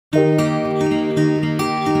We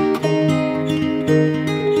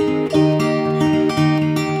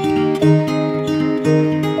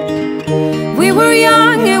were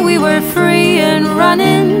young and we were free and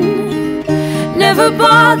running, never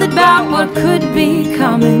bothered about what could be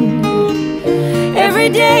coming. Every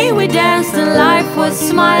day we danced and life was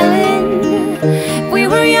smiling. We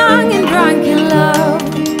were young and drunk in love.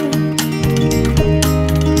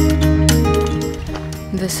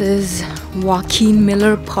 This is Joaquin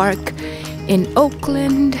Miller Park in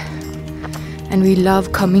Oakland, and we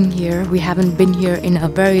love coming here. We haven't been here in a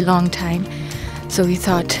very long time, so we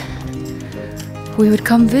thought we would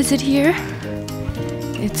come visit here.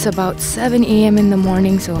 It's about 7 a.m. in the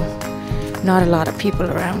morning, so not a lot of people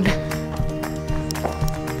around.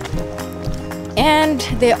 And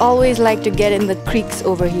they always like to get in the creeks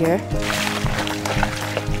over here.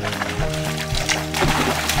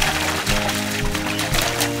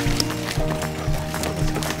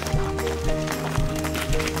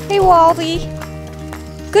 Hey Walle!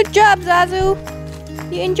 Good job, Zazu!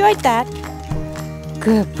 You enjoyed that?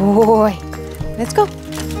 Good boy! Let's go!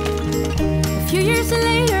 A few years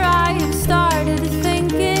later I have started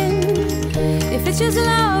thinking, if it's just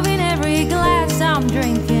love in every glass I'm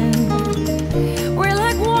drinking, we're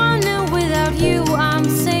like one and without you I'm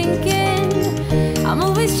sinking. I'm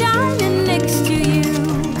always shining next to you.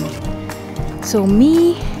 So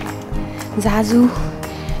me, Zazu,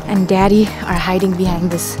 and Daddy are hiding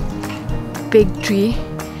behind this big tree,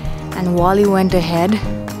 and Walle went ahead.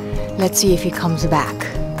 Let's see if he comes back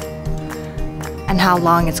and how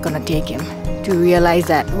long it's gonna take him to realize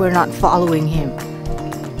that we're not following him.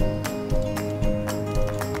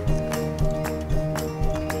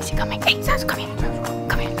 Is he coming? Hey, Zazu, come here.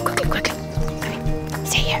 Come here, quickly, quickly. Come here.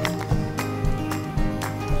 Stay here.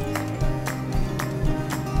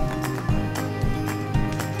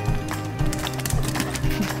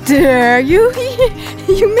 There, you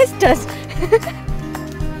missed us.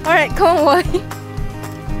 All right, come on, Walle.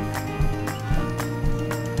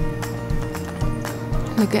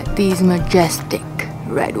 Look at these majestic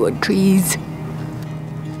redwood trees.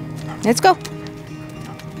 Let's go.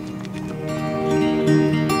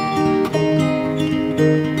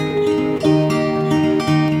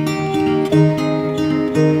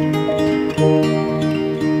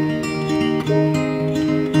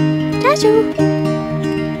 Zazu.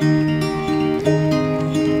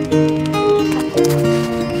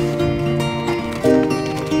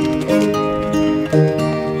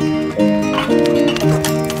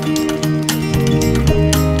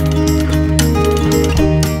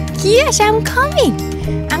 Yes, I'm coming.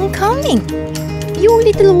 I'm coming. You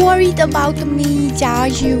little worried about me,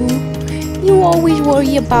 Zazu. You always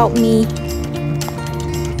worry about me.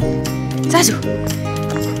 Zazu,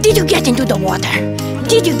 did you get into the water?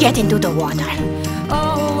 Did you get into the water?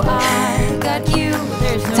 Oh, I got you.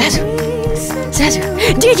 There's no Zazu,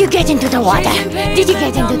 Zazu, did you get into the water? Did you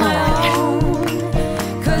get into the water?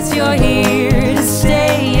 'Cause you're here to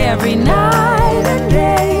stay every night and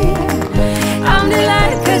day. I'm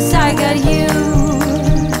delighted 'cause I got you.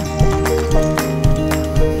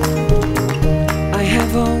 I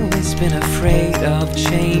have always been afraid of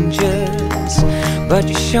changes, but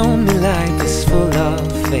you show me life is full of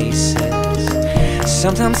faces.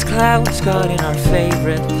 Sometimes clouds got in our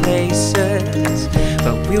favorite places,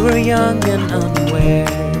 but we were young and unaware.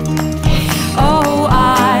 Oh,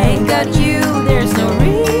 I got you, there's no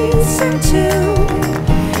reason to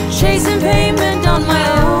chasing payment on my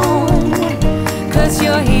own. 'Cause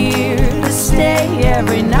you're here to stay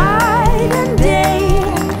every night and day.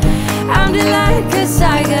 I'm delighted 'cause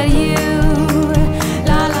I got you.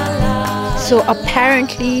 La la la. So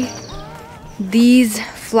apparently these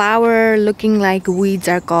flower looking like weeds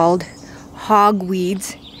are called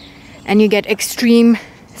hogweeds, and you get extreme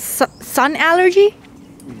sun allergy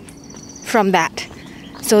from that.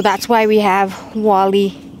 So that's why we have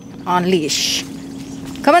Walle on leash.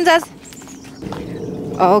 Come on, Zaz.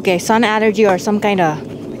 Oh, okay, sun allergy or some kind of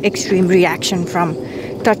extreme reaction from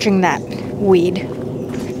touching that weed.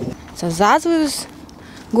 So Zazu's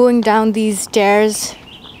going down these stairs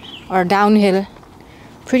or downhill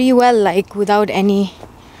pretty well, like without any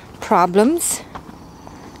problems.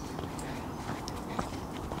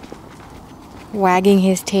 Wagging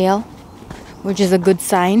his tail, which is a good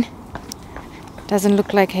sign. Doesn't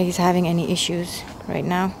look like he's having any issues right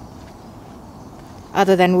now,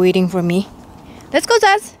 other than waiting for me. Let's go,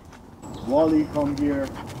 Zaz. Walle, come here.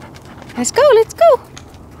 Let's go, let's go.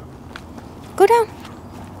 Go down.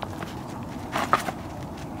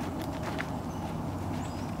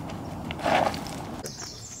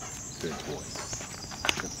 Good boy.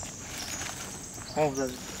 Oh,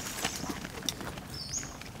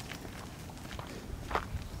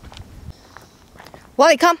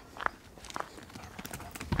 Walle, come.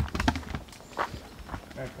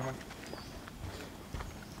 Hey, come on.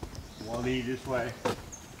 Walle, this way.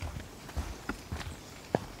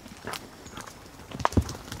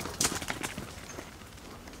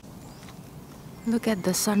 Look at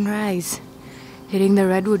the sunrise hitting the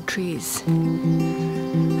redwood trees.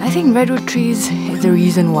 I think redwood trees is the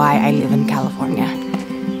reason why I live in California.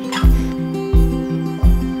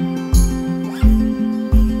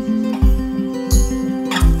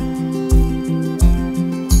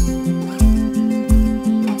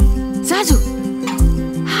 Zazu!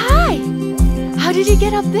 Hi! How did you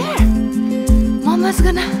get up there? Mama's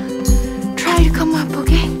gonna try to come up,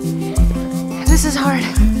 okay? This is hard.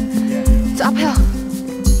 It's uphill.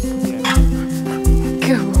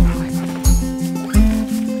 Good boy.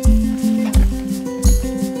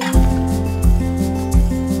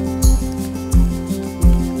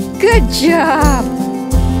 Good job.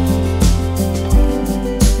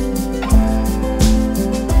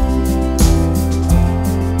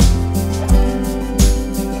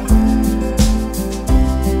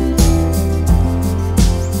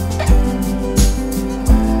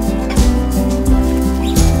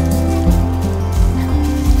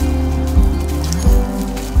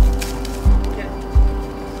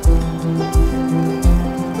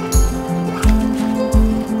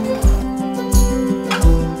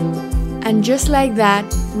 And just like that,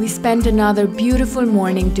 we spent another beautiful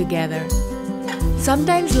morning together.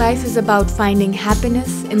 Sometimes life is about finding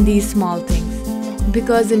happiness in these small things,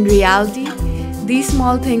 because in reality, these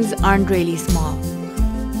small things aren't really small.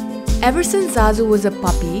 Ever since Zazu was a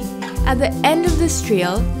puppy, at the end of this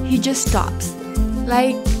trail, he just stops,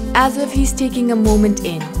 like as if he's taking a moment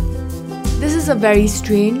in. This is a very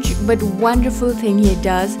strange but wonderful thing he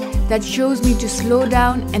does that shows me to slow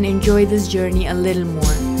down and enjoy this journey a little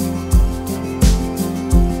more.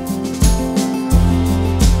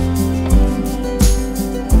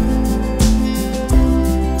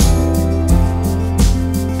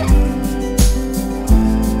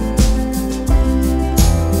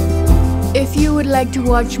 If you would like to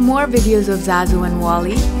watch more videos of Zazu and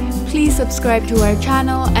Walle, please subscribe to our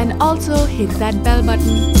channel and also hit that bell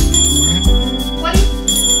button.